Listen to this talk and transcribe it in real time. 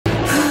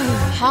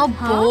How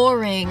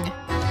boring.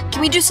 Can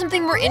we do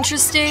something more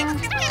interesting?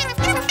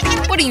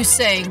 What are you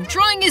saying?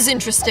 Drawing is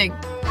interesting.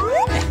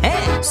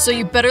 So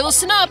you better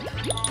listen up.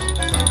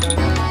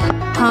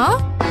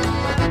 Huh?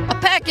 A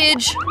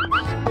package.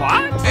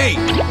 What? Hey!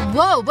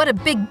 Whoa, what a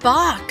big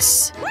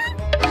box.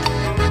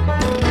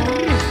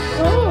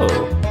 Oh.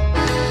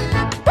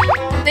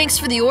 Thanks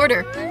for the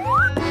order.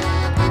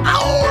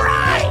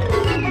 Alright!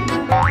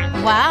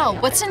 Wow,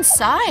 what's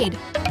inside?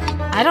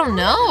 I don't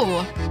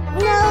know.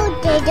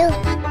 No, they do.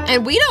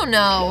 And we don't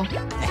know.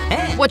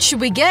 What should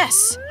we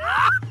guess?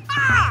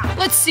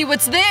 Let's see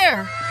what's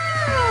there.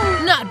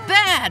 Not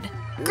bad.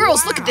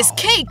 Girls, look at this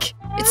cake.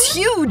 It's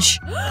huge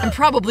and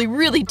probably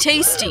really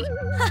tasty.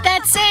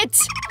 That's it.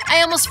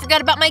 I almost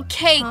forgot about my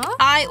cake.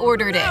 I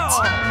ordered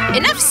it.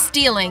 Enough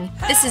stealing.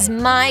 This is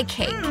my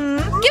cake.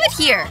 Give it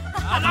here.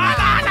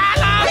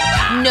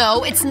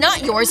 No, it's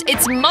not yours.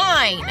 It's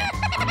mine.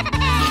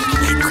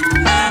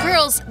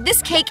 Girls,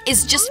 this cake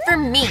is just for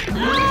me.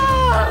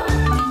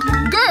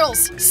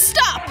 Girls,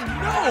 stop!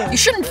 You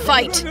shouldn't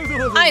fight.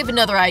 I have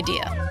another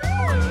idea.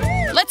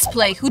 Let's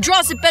play who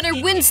draws it better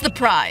wins the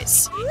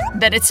prize.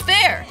 Bet it's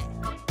fair.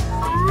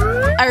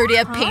 I already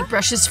have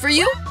paintbrushes for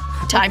you.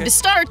 Time to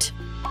start.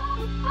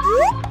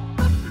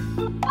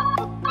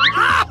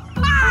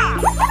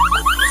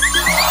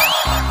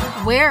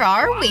 Where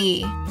are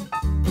we?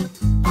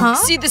 Huh?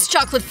 See this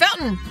chocolate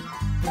fountain?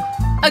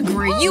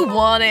 Agree, you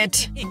want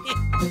it.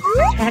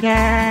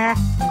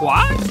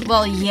 What?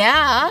 Well,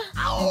 yeah.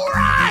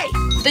 Alright!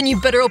 Then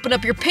you better open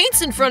up your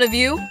paints in front of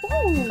you.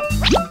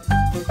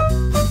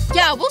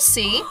 Yeah, we'll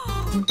see.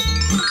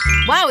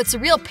 Wow, it's a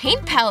real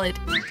paint palette.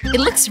 It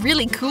looks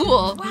really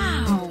cool.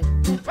 Wow.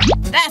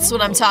 That's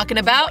what I'm talking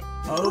about.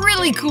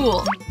 Really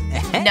cool.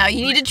 Now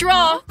you need to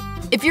draw.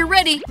 If you're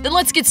ready, then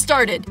let's get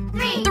started.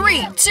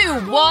 3,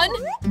 2, 1,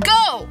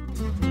 go!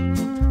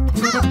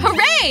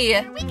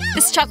 Hooray!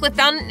 This chocolate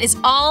fountain is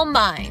all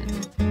mine.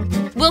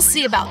 We'll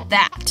see about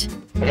that.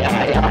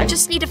 I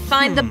just need to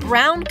find the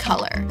brown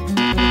color.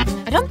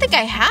 I don't think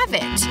I have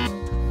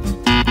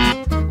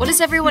it. What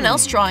is everyone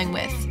else drawing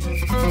with?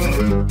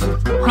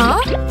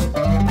 Huh?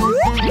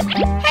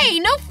 Hey,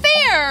 no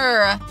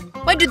fair!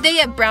 Why do they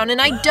have brown and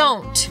I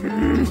don't?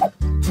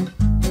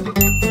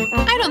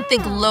 I don't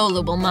think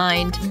Lola will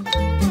mind.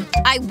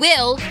 I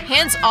will.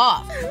 Hands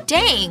off.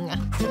 Dang.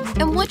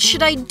 And what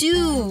should I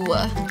do?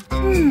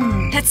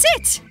 That's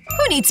it.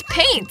 Who needs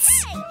paints?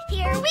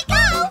 Here we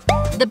go.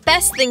 The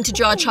best thing to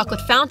draw a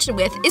chocolate fountain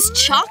with is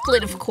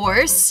chocolate, of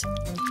course.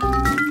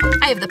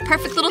 I have the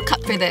perfect little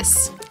cup for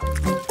this.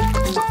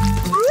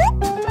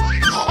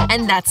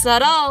 And that's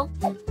not all.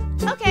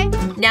 Okay.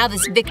 Now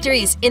this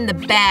victory is in the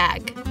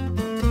bag.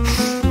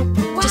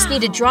 Just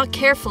need to draw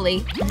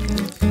carefully.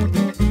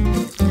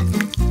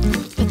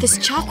 But this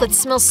chocolate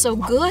smells so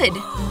good.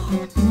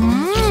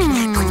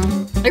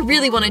 I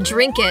really want to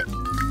drink it.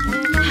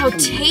 How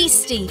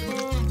tasty.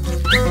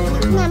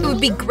 It would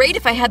be great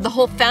if I had the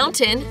whole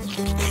fountain.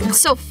 I'm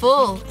so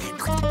full.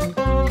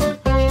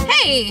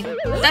 Hey,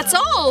 that's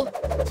all.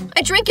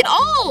 I drank it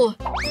all.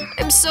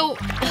 I'm so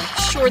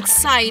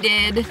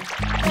short-sighted.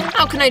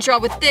 How can I draw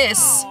with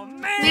this?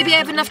 Maybe I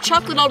have enough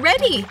chocolate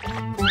already.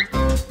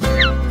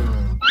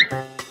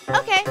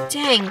 Okay.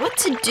 Dang, what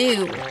to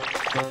do?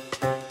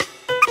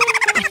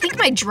 I think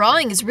my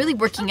drawing is really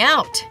working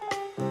out.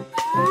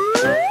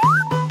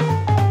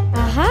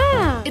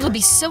 It'll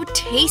be so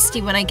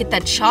tasty when I get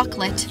that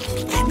chocolate.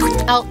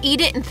 I'll eat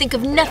it and think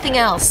of nothing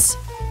else.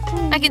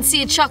 I can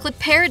see a chocolate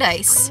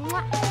paradise.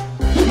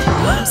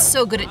 I'm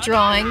so good at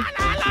drawing.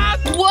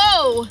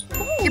 Whoa!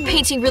 Your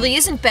painting really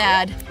isn't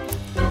bad.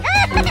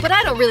 But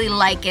I don't really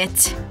like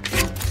it.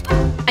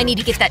 I need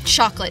to get that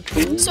chocolate,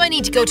 so I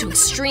need to go to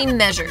extreme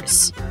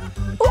measures.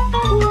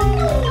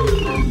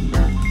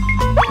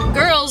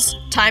 Girls,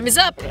 time is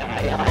up.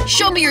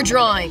 Show me your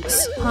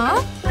drawings.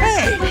 Huh?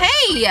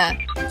 Hey!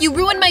 You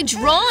ruined my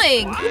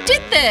drawing! Who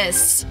did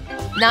this?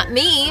 Not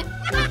me.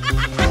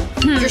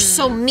 You're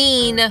so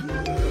mean.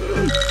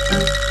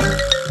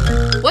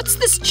 What's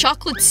this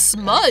chocolate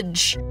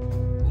smudge?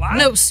 What?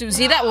 No,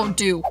 Susie, that won't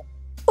do.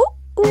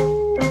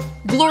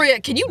 Gloria,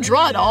 can you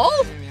draw at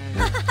all?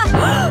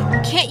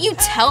 Can't you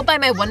tell by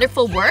my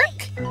wonderful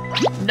work?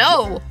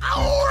 No.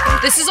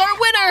 This is our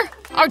winner!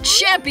 Our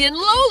champion,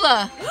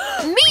 Lola!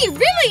 Me,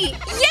 really?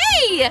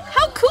 Yay!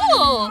 How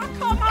cool!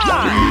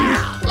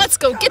 Let's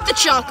go get the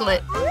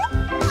chocolate.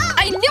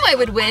 I knew I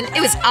would win.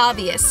 It was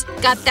obvious.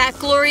 Got that,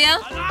 Gloria?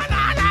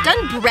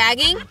 Done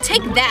bragging?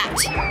 Take that.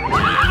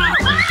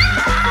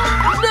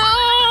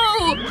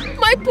 No!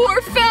 My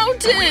poor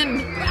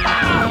fountain!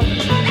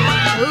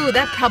 Ooh,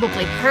 that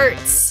probably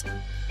hurts.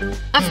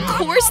 Of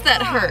course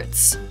that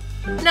hurts.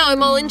 Now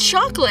I'm all in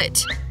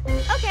chocolate.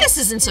 Okay. This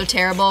isn't so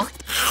terrible.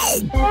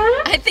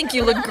 I think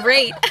you look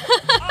great.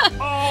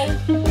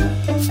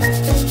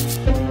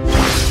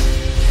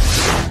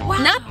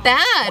 Not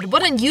bad.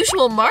 What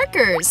unusual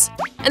markers.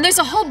 And there's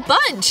a whole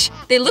bunch.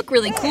 They look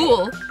really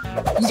cool.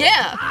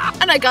 Yeah,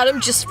 and I got them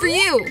just for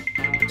you.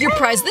 Your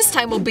prize this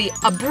time will be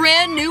a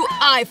brand new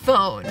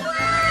iPhone.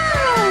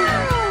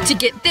 To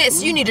get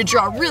this, you need to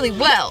draw really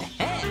well.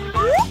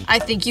 I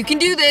think you can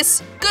do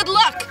this. Good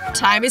luck.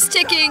 Time is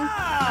ticking.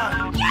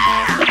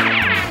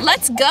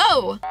 Let's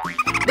go.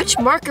 Which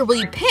marker will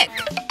you pick?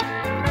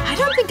 I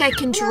don't think I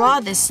can draw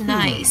this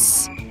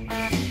nice.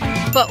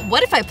 But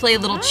what if I play a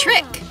little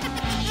trick?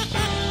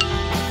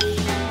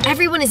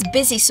 Everyone is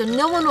busy, so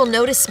no one will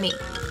notice me.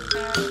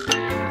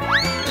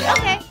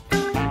 Okay.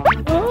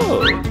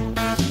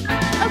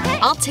 Okay.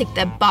 I'll take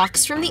the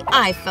box from the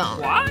iPhone.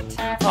 What?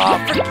 Oh,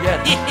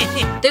 forget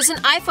it. There's an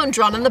iPhone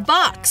drawn on the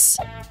box.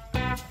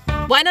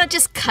 Why not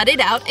just cut it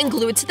out and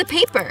glue it to the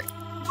paper?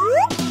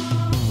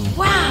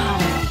 Wow!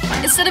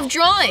 Instead of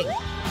drawing.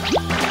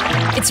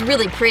 It's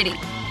really pretty.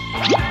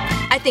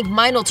 I think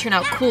mine will turn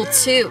out cool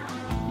too.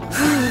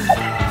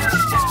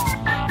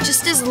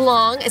 Just as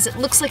long as it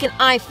looks like an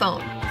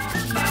iPhone.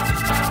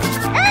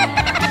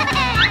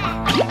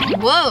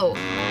 Whoa!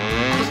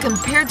 But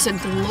compared to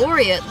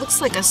Gloria, it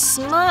looks like a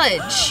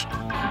smudge.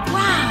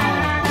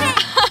 Wow!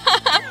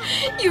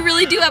 You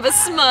really do have a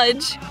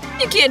smudge.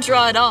 You can't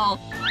draw at all.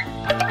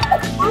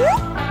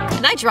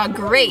 And I draw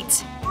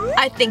great.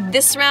 I think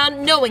this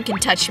round, no one can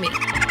touch me.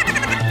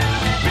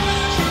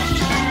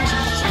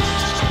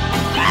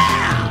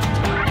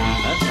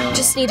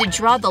 Just need to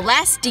draw the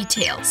last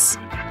details.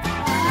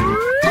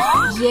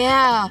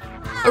 Yeah,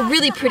 a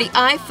really pretty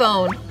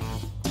iPhone.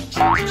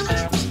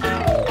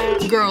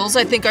 Girls,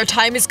 I think our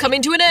time is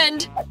coming to an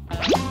end.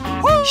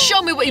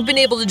 Show me what you've been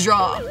able to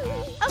draw.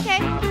 Okay.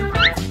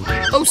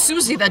 Oh,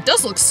 Susie, that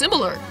does look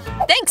similar.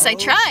 Thanks, I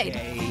tried.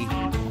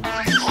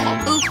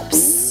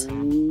 Oops.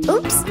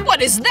 Oops.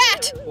 What is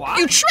that? What?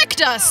 You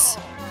tricked us!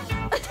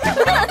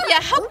 Yeah,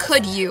 how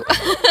could you?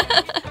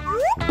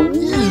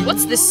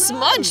 What's this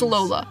smudge,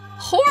 Lola?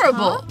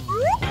 Horrible!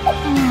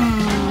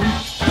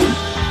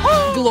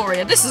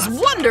 Gloria, this is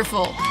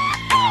wonderful!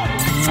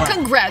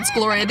 Congrats,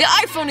 Gloria, the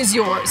iPhone is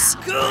yours!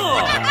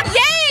 Cool.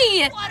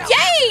 Yay!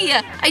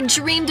 Yay! I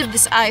dreamed of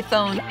this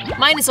iPhone.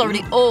 Mine is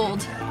already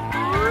old.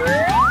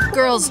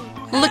 Girls,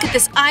 look at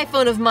this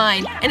iPhone of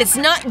mine, and it's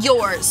not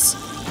yours.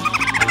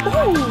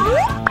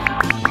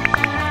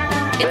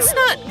 It's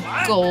not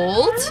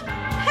gold.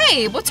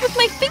 Hey, what's with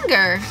my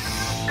finger?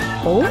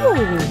 Oh.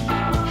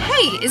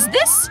 Hey, is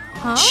this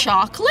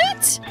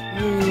chocolate?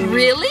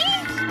 Really?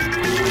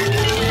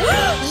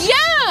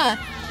 Yeah!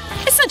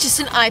 It's not just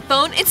an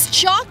iPhone, it's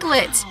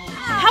chocolate.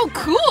 How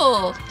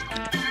cool.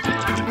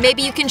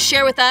 Maybe you can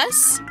share with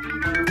us?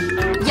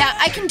 Yeah,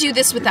 I can do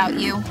this without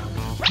you.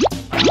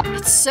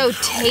 It's so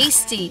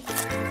tasty.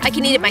 I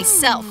can eat it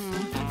myself.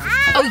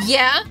 Oh,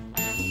 yeah?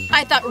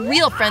 I thought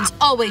real friends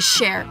always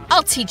share.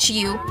 I'll teach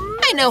you.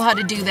 I know how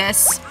to do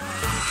this.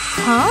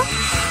 Huh?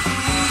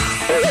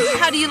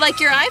 How do you like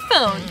your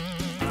iPhone?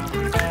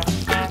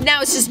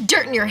 Now it's just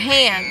dirt in your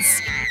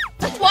hands.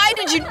 Why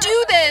did you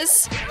do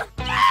this?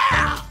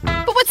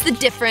 But what's the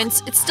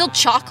difference? It's still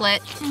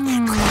chocolate.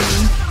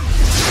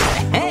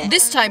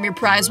 This time your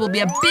prize will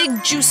be a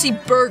big, juicy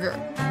burger.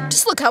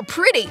 Just look how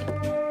pretty.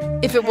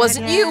 If it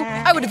wasn't you,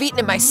 I would have eaten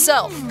it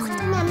myself.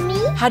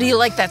 Mommy? How do you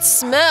like that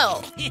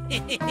smell?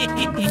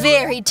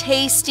 Very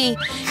tasty.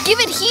 Give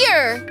it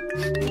here.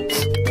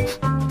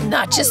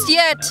 Not just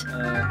yet.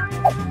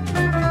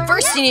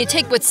 First, you need to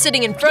take what's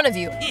sitting in front of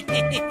you.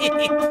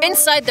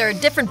 Inside, there are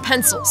different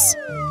pencils.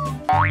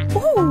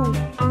 Ooh.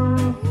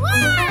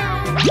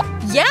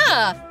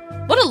 Yeah!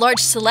 What a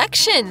large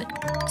selection.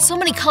 So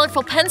many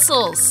colorful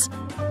pencils.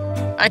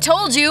 I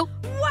told you.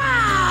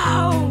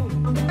 Wow.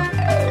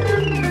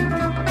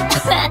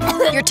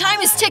 Your time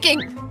is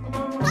ticking.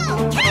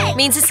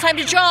 Means it's time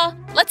to draw.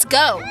 Let's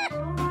go.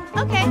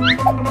 Okay.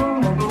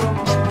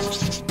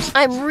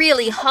 I'm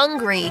really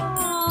hungry,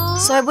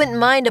 so I wouldn't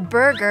mind a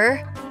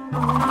burger.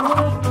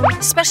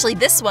 Especially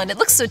this one. It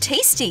looks so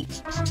tasty.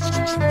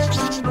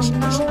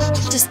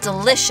 Just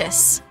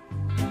delicious.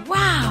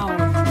 Wow.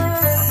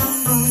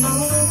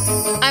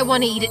 I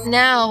want to eat it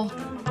now.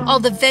 All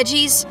the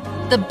veggies,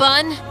 the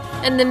bun,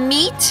 and the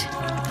meat.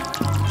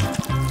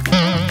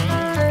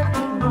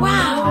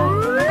 Wow.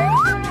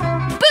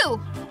 Boo!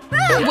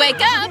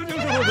 Wake up!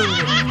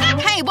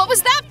 Hey, what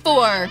was that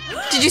for?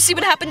 Did you see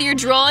what happened to your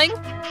drawing?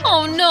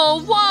 Oh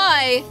no,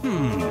 why?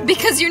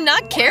 Because you're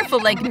not careful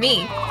like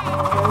me.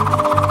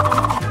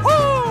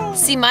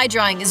 See, my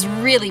drawing is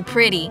really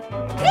pretty.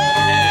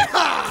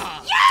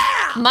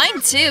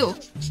 Mine too.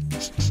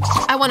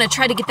 I want to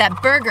try to get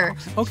that burger.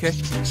 Okay.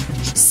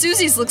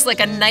 Susie's looks like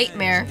a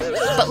nightmare,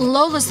 but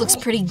Lola's looks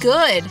pretty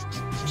good.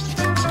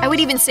 I would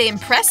even say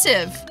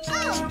impressive.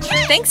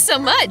 Thanks so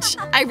much.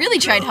 I really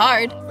tried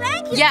hard.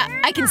 Yeah,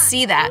 I can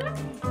see that.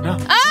 No.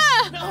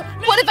 Ah!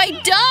 What have I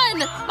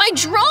done? My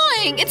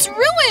drawing! It's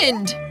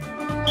ruined!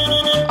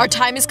 Our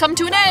time has come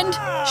to an end.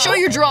 Show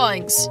your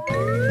drawings.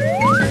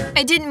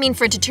 I didn't mean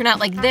for it to turn out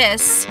like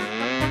this,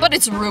 but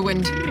it's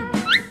ruined.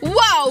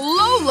 Wow,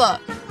 Lola!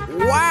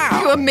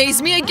 Wow. You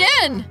amaze me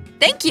again!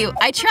 Thank you,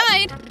 I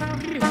tried.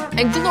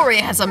 And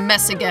Gloria has a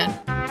mess again.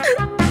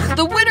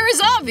 The winner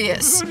is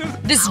obvious.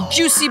 This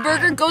juicy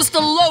burger goes to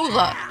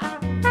Lola.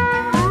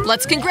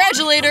 Let's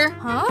congratulate her.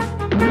 Huh?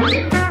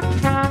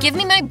 Give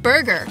me my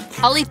burger.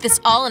 I'll eat this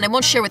all and I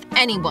won't share with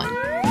anyone.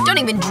 Don't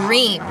even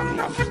dream.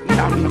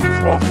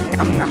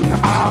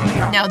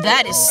 Now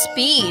that is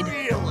speed.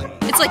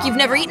 It's like you've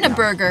never eaten a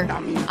burger.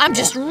 I'm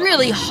just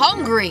really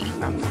hungry.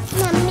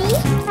 Mommy?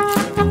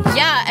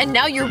 Yeah, and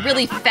now you're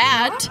really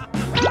fat.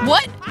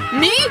 What?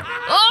 Me?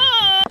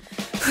 Ah!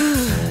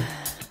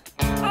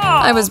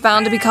 I was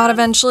bound to be caught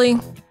eventually.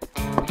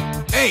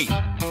 Hey!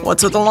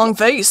 What's with the long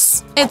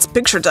face? It's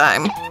picture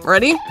time.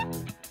 Ready?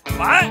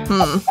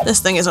 What? This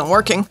thing isn't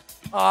working.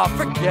 Oh,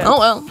 forget Oh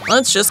well,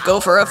 let's just go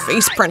for a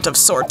face print of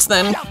sorts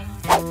then.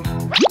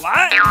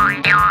 What?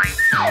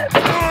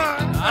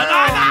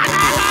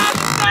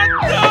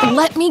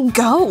 Let me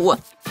go!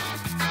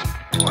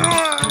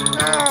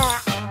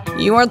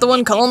 You aren't the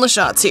one calling the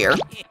shots here.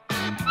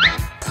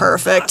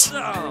 Perfect.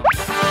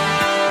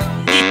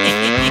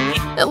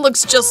 It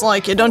looks just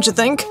like you, don't you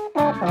think?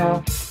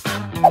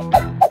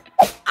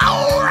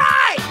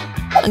 Alright!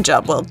 A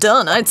job well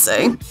done, I'd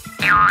say.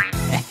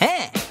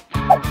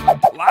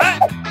 What?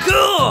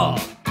 Cool!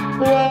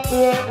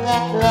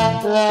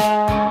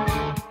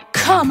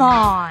 Come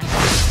on!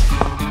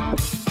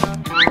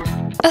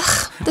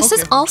 Ugh, this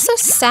is all so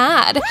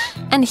sad.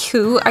 And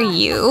who are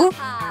you?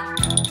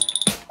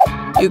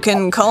 You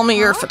can call me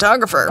your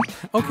photographer.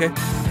 Okay.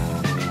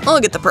 I'll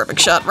get the perfect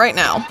shot right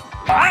now.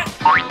 What?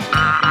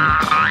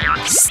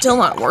 Still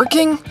not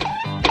working?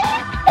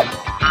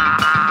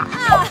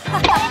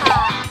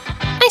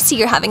 I see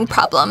you're having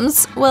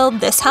problems. Will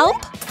this help?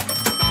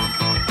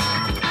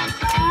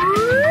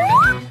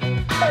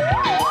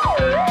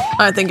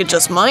 I think it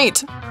just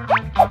might.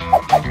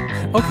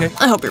 Okay.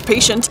 I hope you're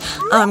patient.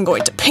 I'm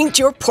going to paint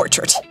your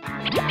portrait.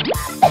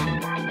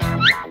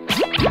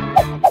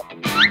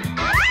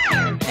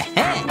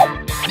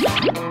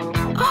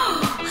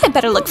 I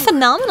better look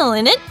phenomenal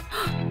in it.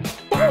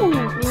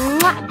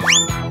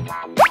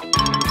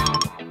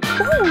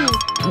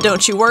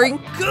 Don't you worry.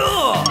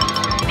 Cool!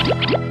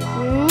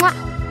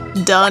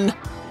 Done.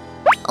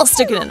 I'll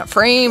stick it in a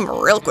frame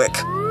real quick.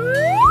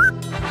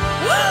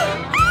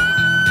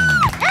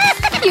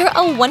 You're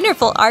a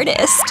wonderful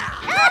artist.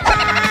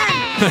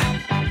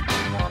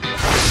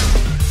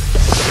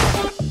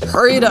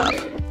 Hurry it up.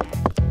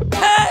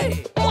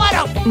 Hey! What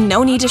a...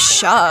 No need to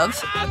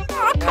shove.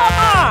 Oh, come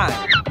on!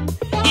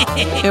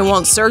 It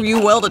won't serve you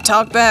well to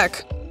talk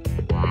back.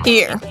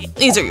 Here,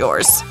 these are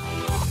yours.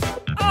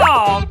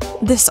 Oh!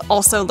 This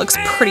also looks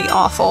pretty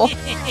awful.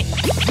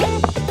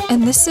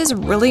 And this is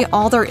really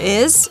all there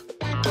is?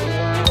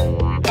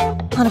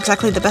 Not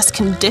exactly the best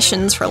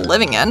conditions for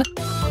living in.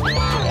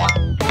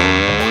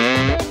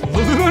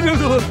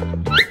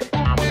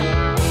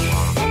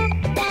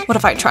 What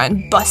if I try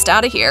and bust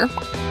out of here?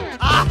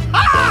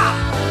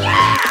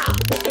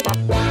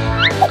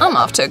 I'm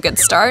off to a good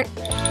start.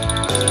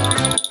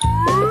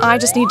 I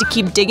just need to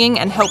keep digging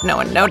and hope no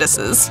one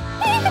notices.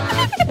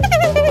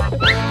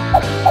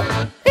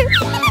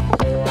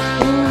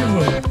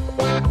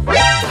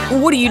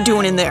 What are you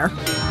doing in there?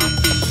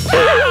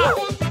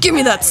 Give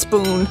me that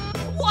spoon.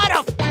 What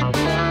a...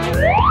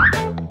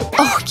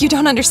 Oh, you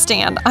don't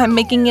understand. I'm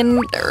making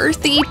an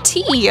earthy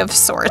tea of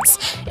sorts.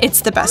 It's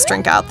the best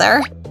drink out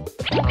there.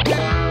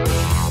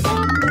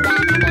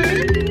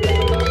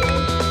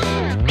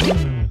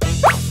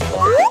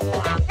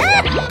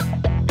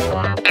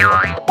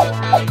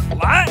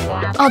 What?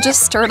 I'll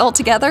just stir it all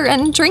together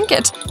and drink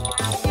it.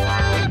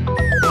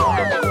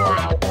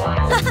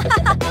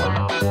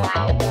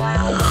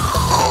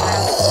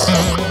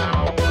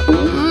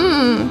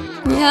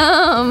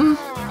 Yum.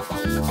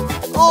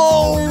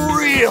 Oh,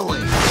 really?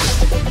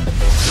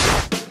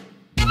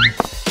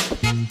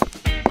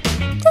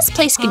 This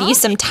place could use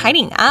some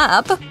tidying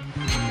up.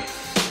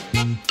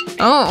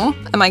 Oh,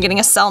 am I getting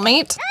a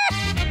cellmate?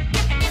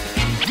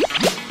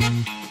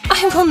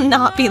 I will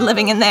not be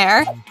living in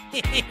there.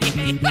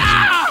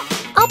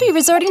 I'll be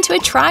resorting to a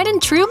tried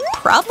and true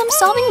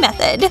problem-solving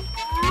method.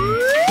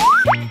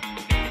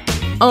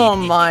 Oh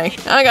my,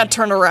 I got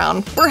turned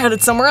around. We're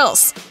headed somewhere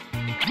else.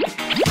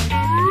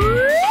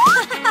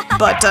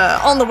 But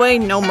on the way,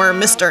 no more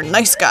Mr.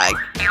 Nice Guy.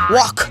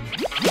 Walk.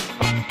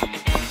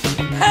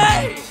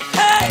 Hey!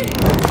 Hey!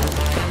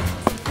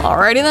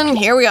 Alrighty then,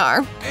 here we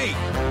are. Hey!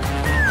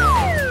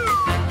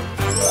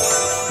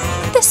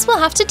 This will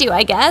have to do,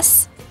 I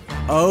guess.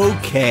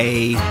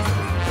 Okay.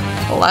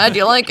 Glad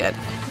you like it.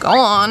 Go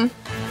on.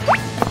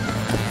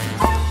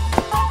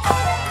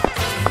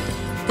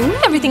 Ooh,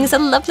 everything's a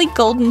lovely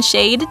golden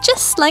shade,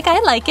 just like I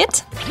like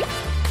it.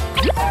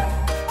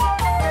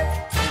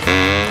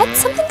 But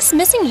something's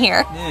missing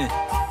here.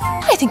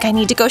 I think I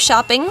need to go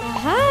shopping.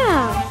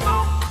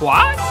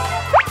 What?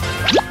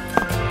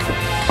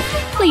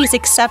 Please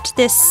accept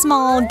this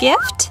small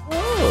gift.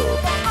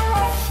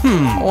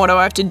 What do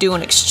I have to do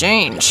in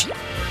exchange?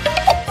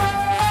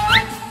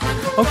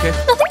 Okay.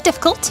 Nothing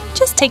difficult.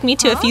 Just take me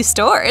to a few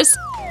stores.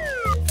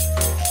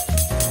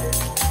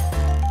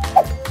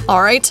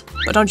 Alright,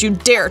 but don't you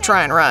dare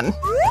try and run.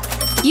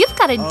 You've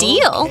got a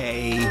deal.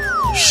 Okay.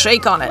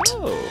 Shake on it.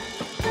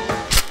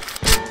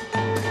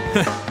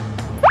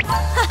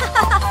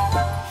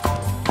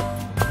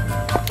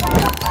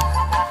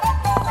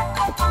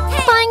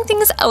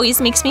 things always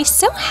makes me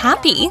so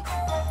happy.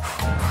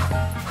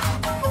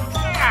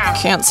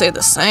 Can't say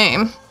the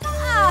same.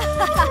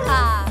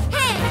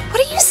 What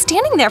are you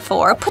standing there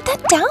for? Put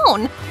that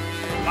down.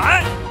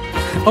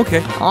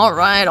 Okay. All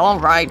right, all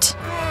right.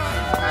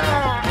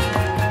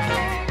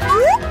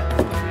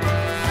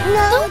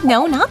 Oh,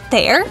 no, not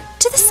there.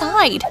 To the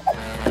side.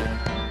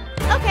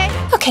 Okay.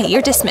 Okay,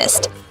 you're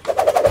dismissed.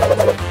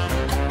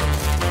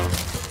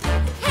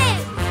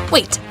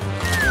 Wait.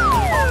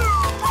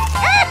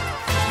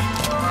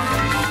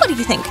 What do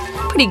you think?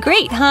 Pretty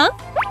great, huh?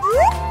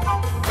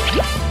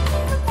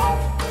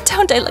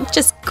 Don't I look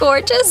just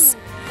gorgeous?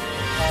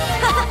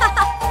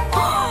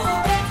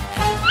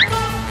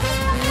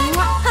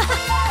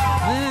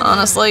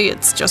 Honestly,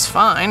 it's just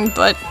fine,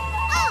 but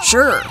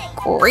sure,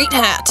 great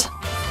hat.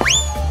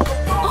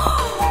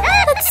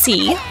 Let's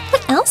see.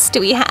 What else do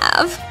we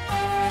have?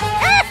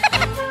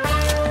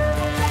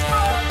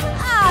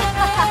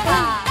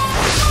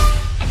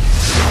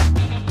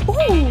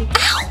 Ooh,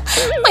 ow!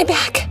 My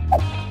back.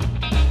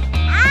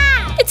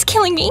 It's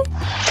killing me.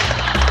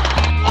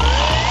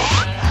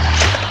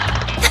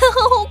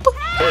 Help!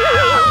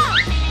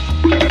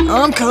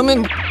 I'm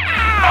coming.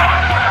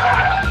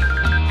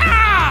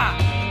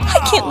 I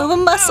can't move a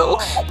muscle.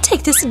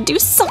 Take this and do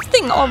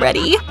something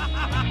already.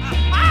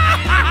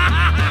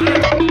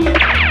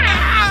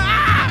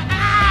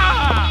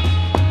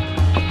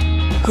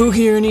 Who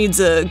here needs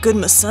a good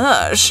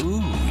massage?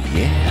 Ooh,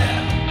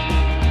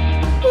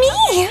 yeah.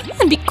 Me!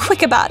 And be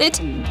quick about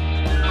it.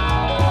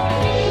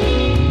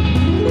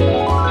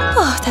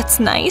 Oh, that's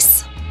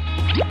nice.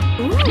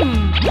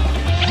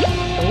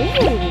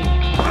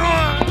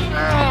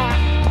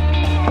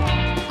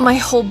 My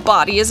whole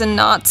body is in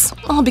knots,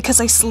 all because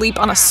I sleep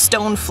on a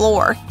stone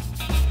floor.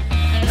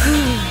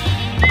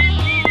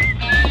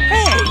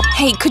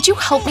 Hey, could you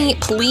help me,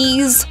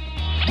 please?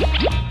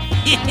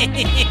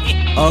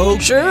 Oh,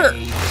 Sure.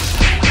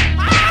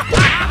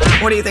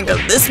 What do you think of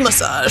this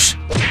massage?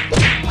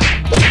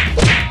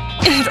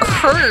 It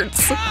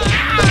hurts.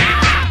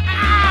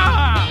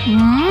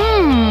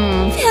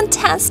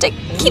 Fantastic.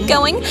 Keep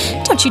going.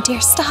 Don't you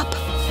dare stop.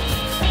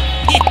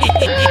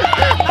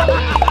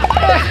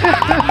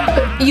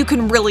 You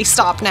can really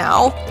stop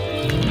now.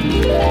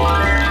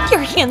 Your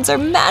hands are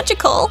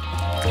magical.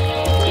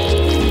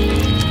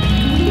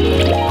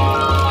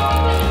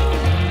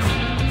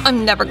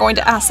 I'm never going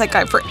to ask that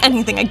guy for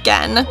anything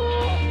again.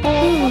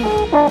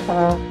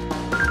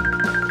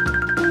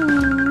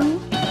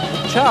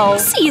 ciao.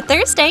 See you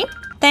Thursday.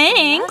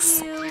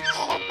 Thanks.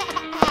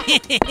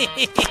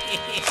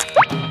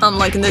 I'm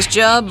liking this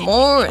job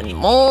more and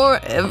more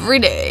every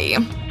day.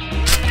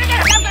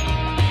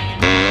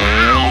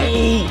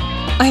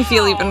 I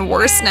feel even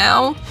worse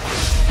now.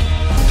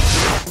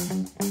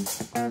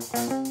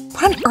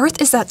 What on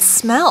earth is that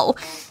smell?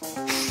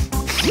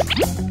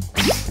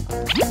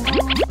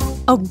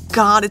 Oh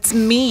god, it's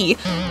me.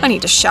 I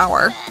need to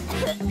shower.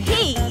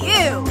 Hey,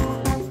 you!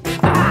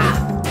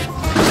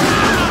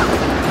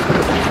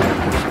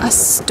 A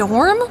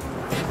storm?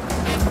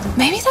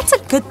 Maybe that's a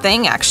good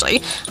thing,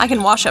 actually. I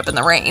can wash up in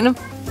the rain.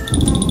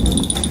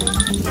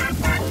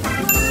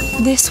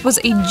 This was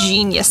a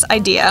genius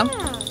idea.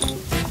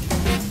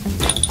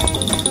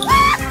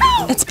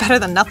 It's better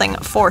than nothing,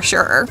 for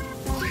sure.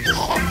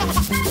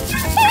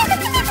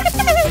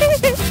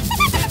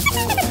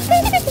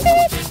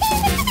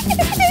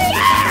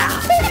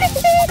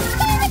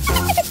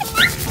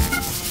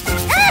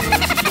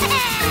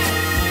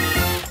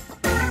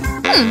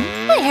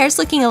 My hair's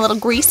looking a little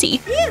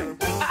greasy.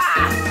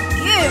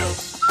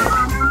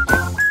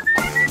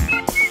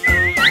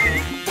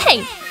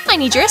 Hey, I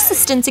need your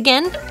assistance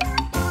again.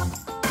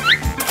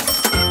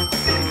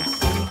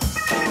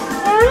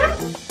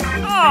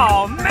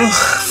 Oh, man.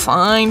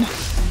 Fine.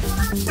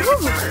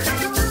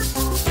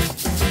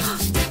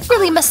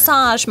 Really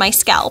massage my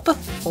scalp.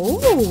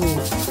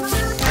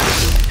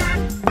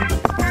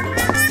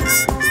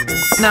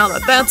 Now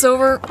that that's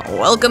over,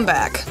 welcome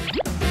back.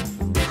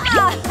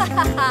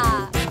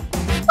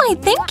 Why,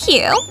 thank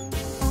you.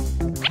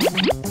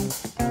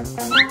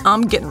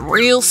 I'm getting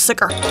real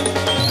sicker.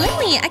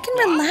 Finally, I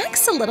can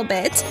relax a little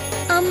bit.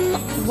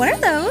 What are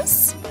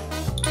those?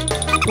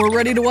 We're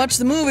ready to watch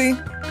the movie.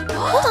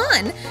 Hold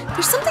on.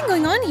 There's something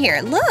going on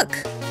here. Look.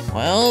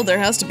 Well, there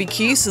has to be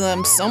keys to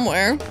them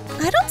somewhere.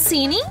 I don't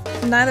see any.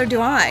 Neither do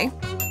I.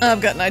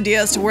 I've got an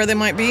idea as to where they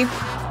might be.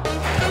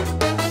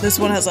 This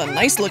one has a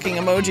nice-looking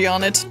emoji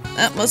on it.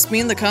 That must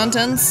mean the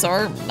contents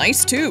are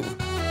nice, too.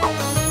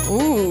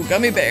 Ooh,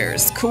 gummy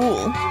bears.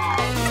 Cool.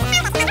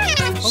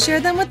 Share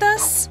them with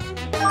us?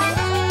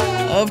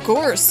 Of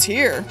course,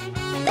 here.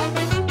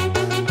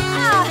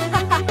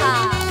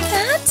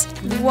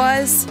 That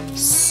was...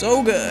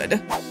 So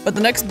good. But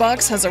the next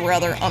box has a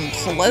rather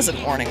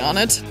unpleasant warning on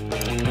it.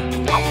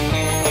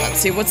 Let's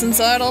see what's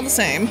inside all the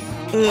same.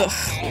 Ugh,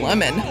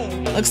 lemon.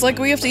 Looks like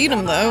we have to eat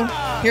them, though.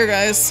 Here,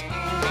 guys.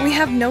 We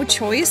have no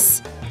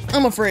choice?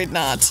 I'm afraid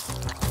not.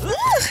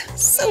 Ugh,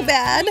 so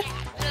bad.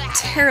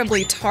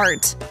 Terribly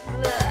tart.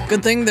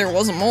 Good thing there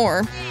wasn't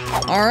more.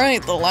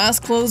 Alright, the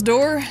last closed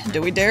door.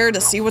 Do we dare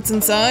to see what's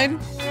inside?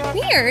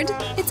 Weird.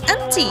 It's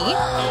empty.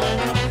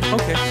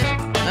 Okay.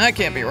 That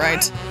can't be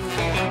right.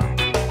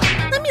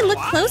 Let me look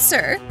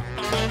closer.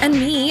 And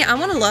me, I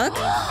want to look.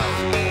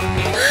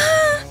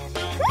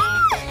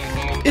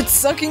 It's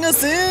sucking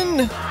us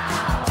in!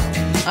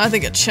 I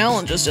think a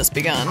challenge has just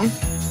begun.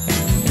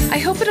 I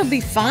hope it'll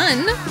be fun.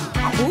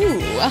 Ooh,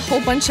 a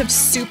whole bunch of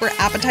super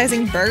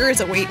appetizing burgers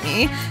await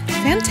me.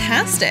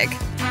 Fantastic.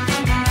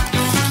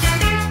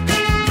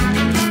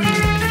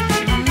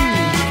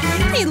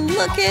 Hey,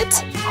 look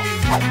it.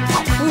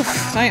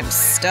 Oof, I am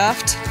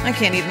stuffed. I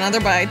can't eat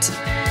another bite.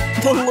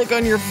 The look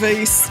on your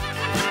face.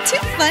 Too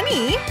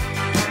funny.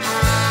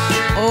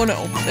 Oh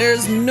no,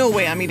 there's no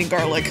way I'm eating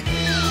garlic.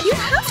 You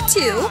have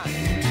to.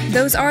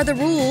 Those are the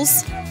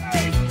rules.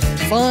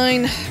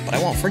 Fine, but I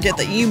won't forget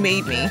that you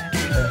made me.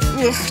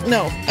 Ugh,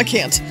 no, I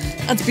can't.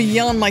 That's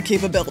beyond my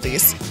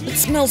capabilities. It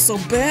smells so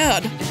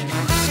bad.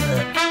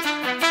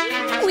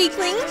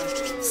 Weakling.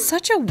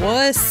 Such a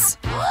wuss.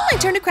 My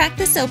turn to crack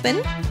this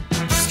open.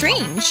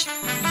 Strange.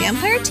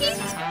 Vampire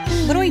teeth?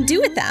 What do I do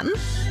with them?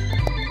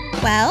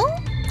 Well,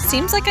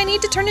 seems like I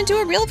need to turn into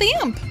a real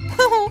vamp.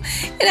 Oh,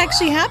 it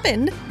actually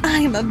happened. I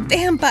am a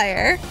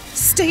vampire.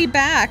 Stay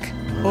back.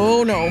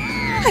 Oh no.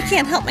 I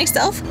can't help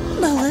myself.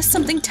 Lola,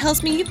 something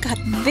tells me you've got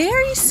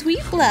very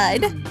sweet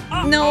blood.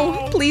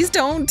 No, please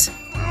don't.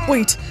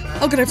 Wait,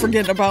 how could I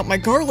forget about my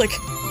garlic?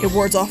 It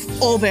wards off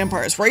all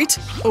vampires, right?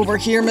 Over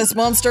here, Miss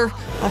Monster.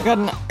 I've got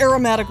an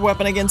aromatic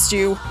weapon against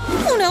you.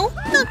 Oh no,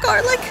 not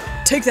garlic.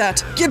 Take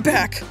that. Get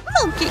back.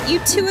 I'll get you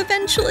too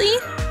eventually.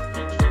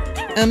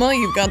 Emma,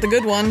 you've got the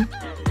good one.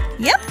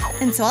 Yep,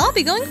 and so I'll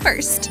be going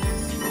first.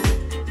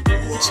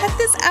 Check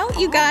this out,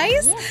 you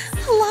guys.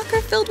 A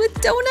locker filled with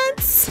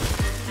donuts.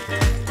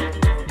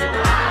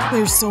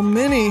 There's so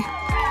many.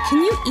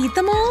 Can you eat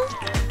them all?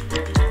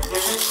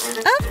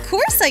 Of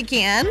course I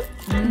can.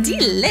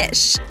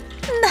 Delish.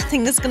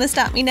 Nothing is gonna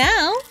stop me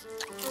now.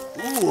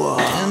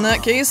 In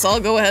that case, I'll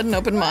go ahead and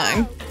open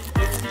mine.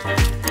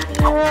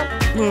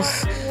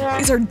 Ugh,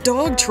 these are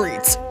dog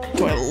treats.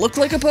 Do I look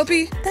like a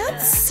puppy?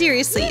 That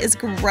seriously is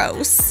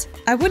gross.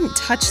 I wouldn't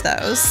touch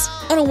those.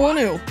 I don't want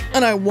to,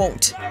 and I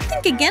won't.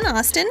 Think again,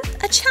 Austin.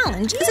 A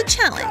challenge is a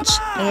challenge.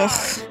 Ugh,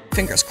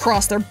 fingers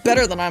crossed they're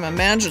better than I'm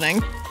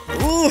imagining.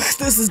 Ugh,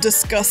 this is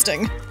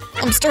disgusting.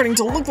 I'm starting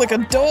to look like a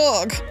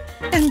dog.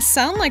 And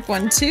sound like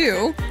one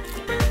too.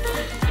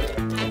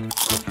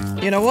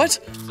 You know what?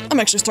 I'm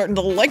actually starting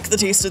to like the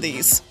taste of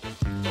these.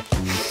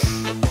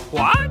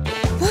 What?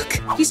 Look,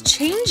 he's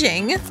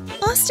changing.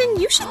 Austin,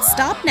 you should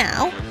stop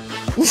now.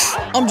 Oof,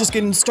 I'm just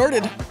getting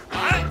started.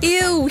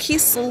 Ew, he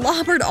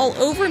slobbered all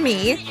over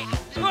me.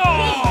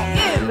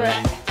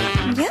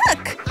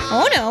 Yuck.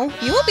 Oh no,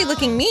 you won't be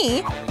licking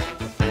me.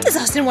 Does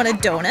Austin want a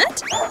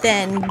donut?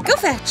 Then go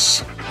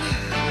fetch.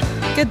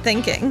 Good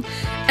thinking.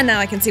 And now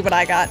I can see what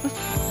I got.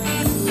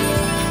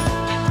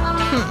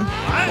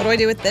 What do I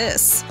do with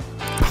this?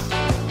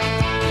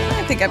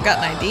 I think I've got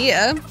an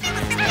idea.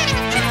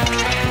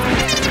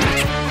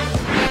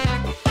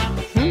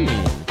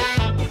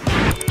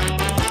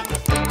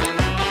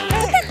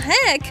 What the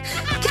heck?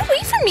 Get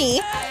away from me!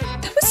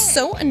 That was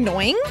so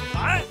annoying.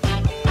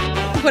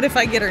 What if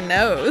I get her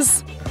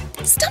nose?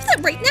 Stop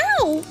that right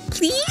now,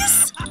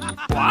 please!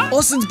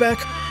 Austin's back.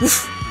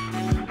 Oof.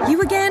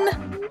 You again?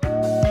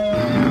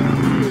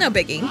 No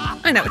biggie.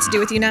 I know what to do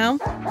with you now.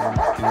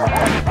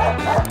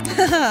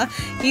 Haha,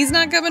 he's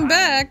not coming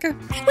back.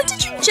 What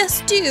did you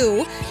just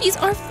do? He's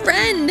our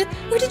friend.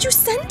 Where did you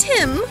send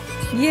him?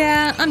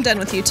 Yeah, I'm done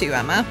with you too,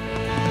 Emma.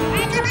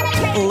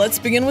 Let's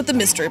begin with the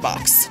mystery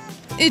box.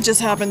 It just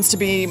happens to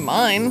be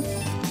mine.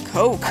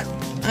 Coke.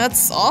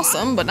 That's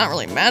awesome, but not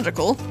really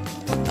magical.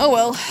 Oh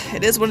well,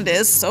 it is what it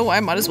is, so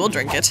I might as well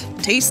drink it.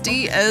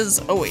 Tasty as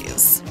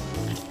always.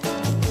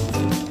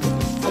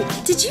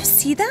 Did you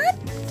see that?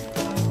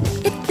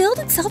 It filled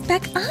itself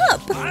back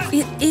up.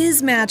 It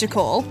is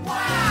magical.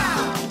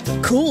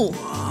 Cool.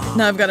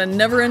 Now I've got a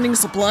never-ending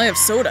supply of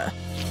soda.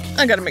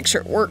 I gotta make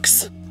sure it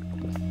works.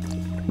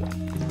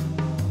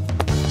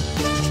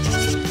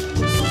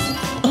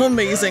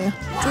 Amazing.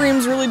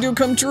 Dreams really do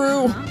come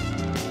true.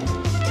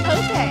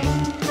 Okay.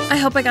 I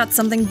hope I got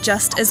something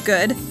just as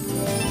good.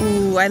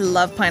 Ooh, I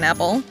love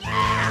pineapple.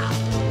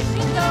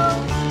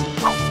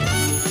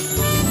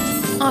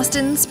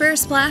 Austin, spare a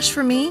splash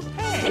for me.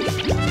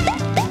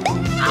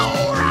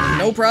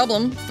 No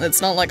problem.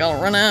 It's not like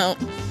I'll run out.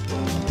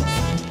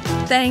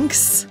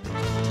 Thanks.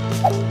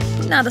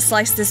 Now to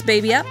slice this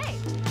baby up.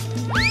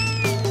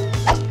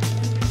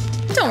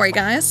 Don't worry,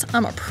 guys.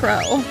 I'm a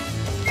pro.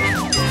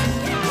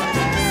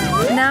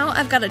 Now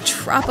I've got a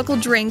tropical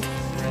drink,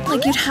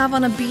 like you'd have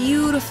on a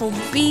beautiful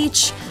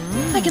beach.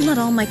 I can let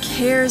all my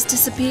cares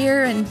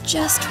disappear and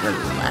just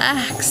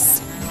relax.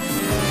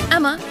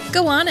 Emma,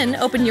 go on and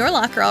open your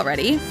locker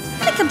already.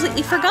 I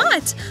completely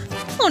forgot.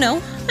 Oh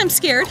no, I'm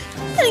scared.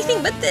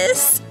 Anything but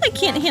this. I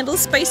can't handle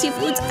spicy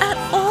foods at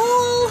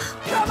all.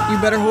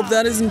 You better hope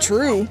that isn't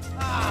true.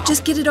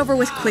 Just get it over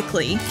with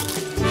quickly.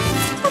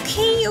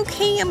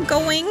 Okay, I'm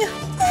going.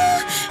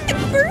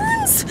 It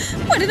burns.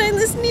 Why did I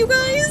listen to you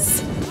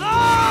guys?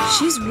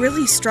 She's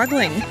really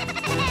struggling.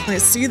 I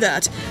see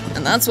that,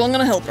 and that's why I'm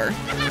gonna help her.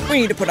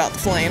 We need to put out the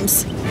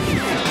flames.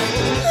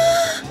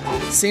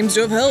 Seems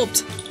to have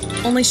helped.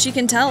 Only she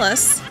can tell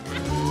us.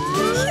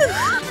 Phew.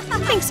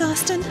 Thanks,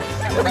 Austin.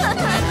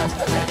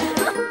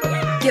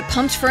 Get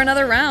pumped for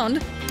another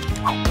round.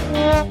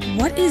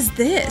 What is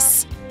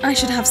this? I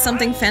should have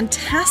something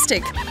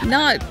fantastic,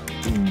 not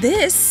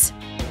this.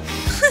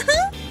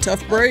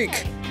 Tough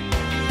break.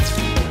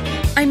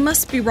 I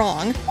must be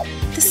wrong.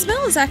 The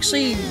smell is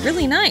actually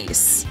really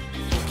nice.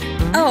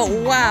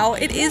 Oh, wow,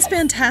 it is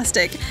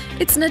fantastic.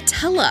 It's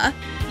Nutella.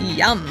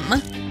 Yum.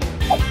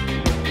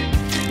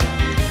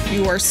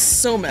 You are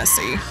so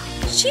messy.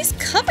 She's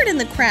covered in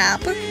the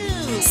crap.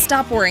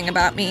 Stop worrying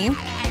about me.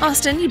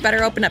 Austin, you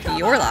better open up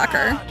your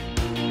locker.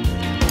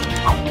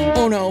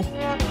 Oh no,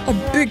 a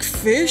big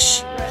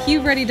fish?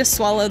 You ready to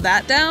swallow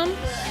that down?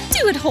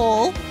 Do it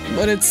whole.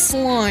 But it's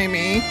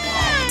slimy.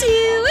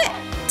 Do it.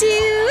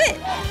 Do it.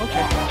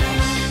 Okay.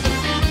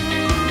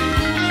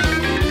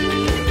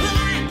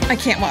 I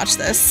can't watch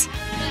this.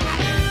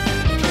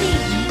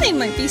 They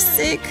might be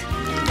sick.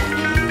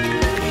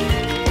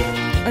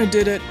 I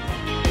did it.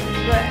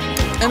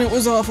 And it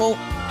was awful.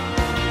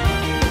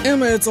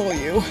 Emma, it's all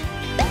you.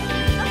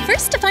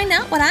 First to find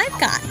out what I've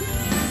got.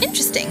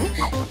 Interesting.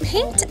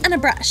 Paint and a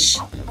brush.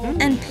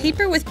 And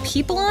paper with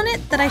people on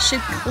it that I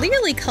should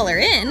clearly color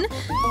in.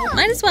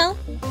 Might as well.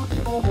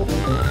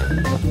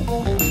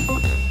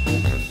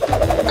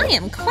 I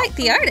am quite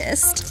the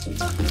artist.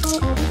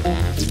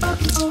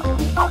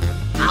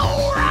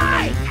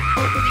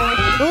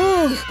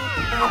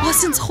 Oh,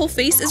 Austin's whole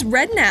face is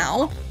red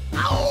now.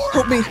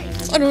 help me.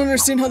 I don't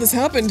understand how this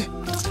happened.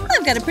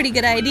 I've got a pretty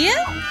good idea.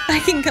 I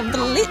can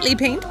completely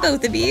paint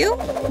both of you.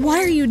 Why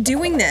are you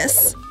doing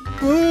this?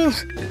 Ugh.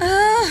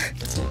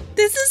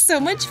 This is so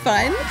much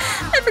fun.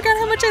 I forgot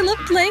how much I love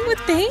playing with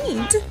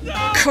paint.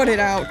 Cut it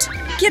out.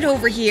 Get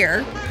over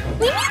here.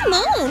 Leave me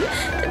alone.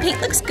 The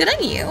paint looks good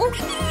on you.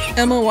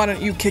 Emma, why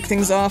don't you kick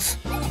things off?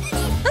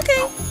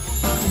 Okay.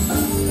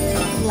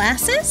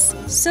 Glasses?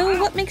 So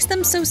what makes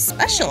them so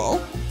special?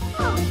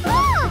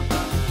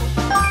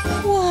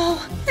 Whoa,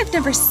 I've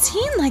never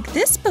seen like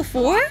this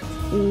before.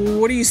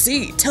 What do you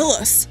see? Tell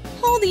us.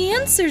 All the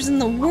answers in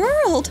the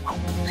world.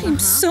 I am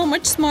so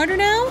much smarter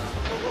now.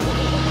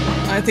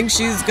 I think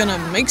she's gonna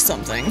make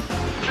something.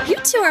 You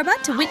two are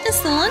about to witness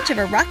the launch of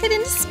a rocket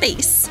into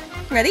space.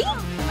 Ready?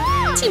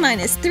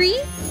 T-minus 3,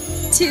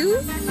 2,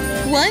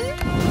 1,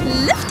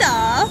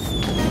 liftoff!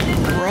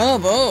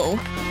 Bravo.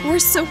 We're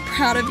so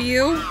proud of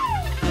you.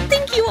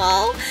 Thank you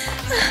all.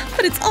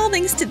 But it's all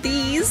thanks to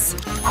these.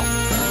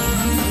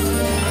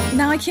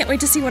 Now I can't wait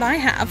to see what I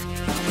have.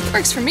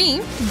 Works for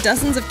me.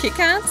 Dozens of Kit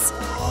Kats.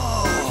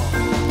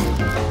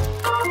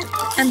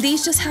 And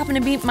these just happen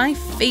to be my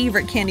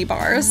favorite candy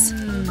bars.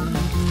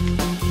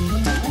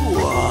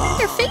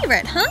 Your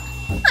favorite, huh?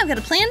 I've got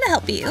a plan to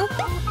help you.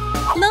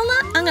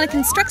 Lola, I'm gonna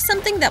construct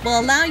something that will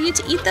allow you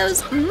to eat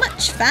those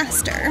much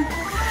faster.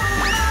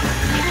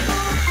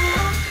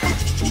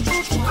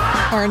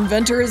 Our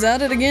inventor is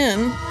at it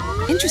again.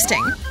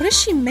 Interesting. What is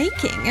she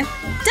making?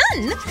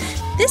 Done!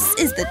 This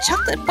is the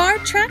Chocolate Bar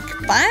Track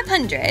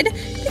 500.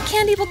 The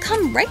candy will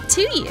come right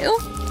to you.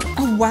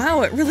 Oh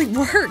wow, it really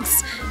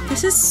works.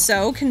 This is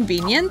so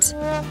convenient.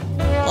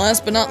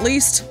 Last but not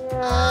least.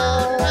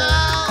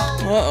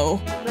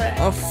 Uh-oh.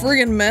 A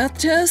friggin' math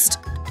test?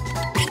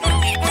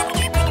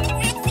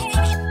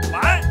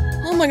 What?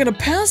 How am I gonna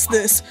pass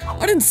this?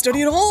 I didn't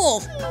study at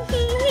all.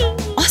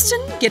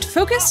 Austin, get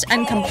focused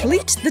and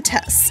complete the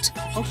test.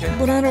 Okay.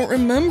 But I don't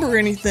remember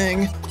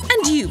anything.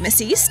 And you,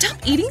 Missy, stop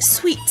eating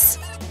sweets.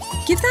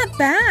 Give that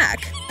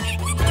back.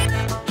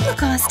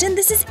 Look, Austin,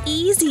 this is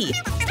easy.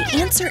 The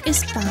answer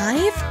is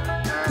 5.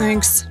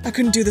 Thanks. I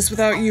couldn't do this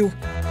without you.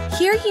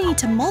 Here you need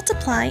to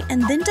multiply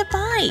and then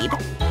divide.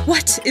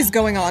 What is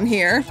going on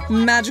here?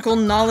 Magical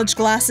knowledge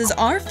glasses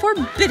are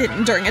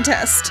forbidden during a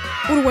test.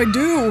 What do I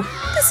do?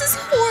 This is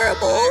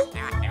horrible.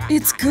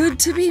 It's good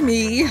to be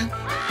me.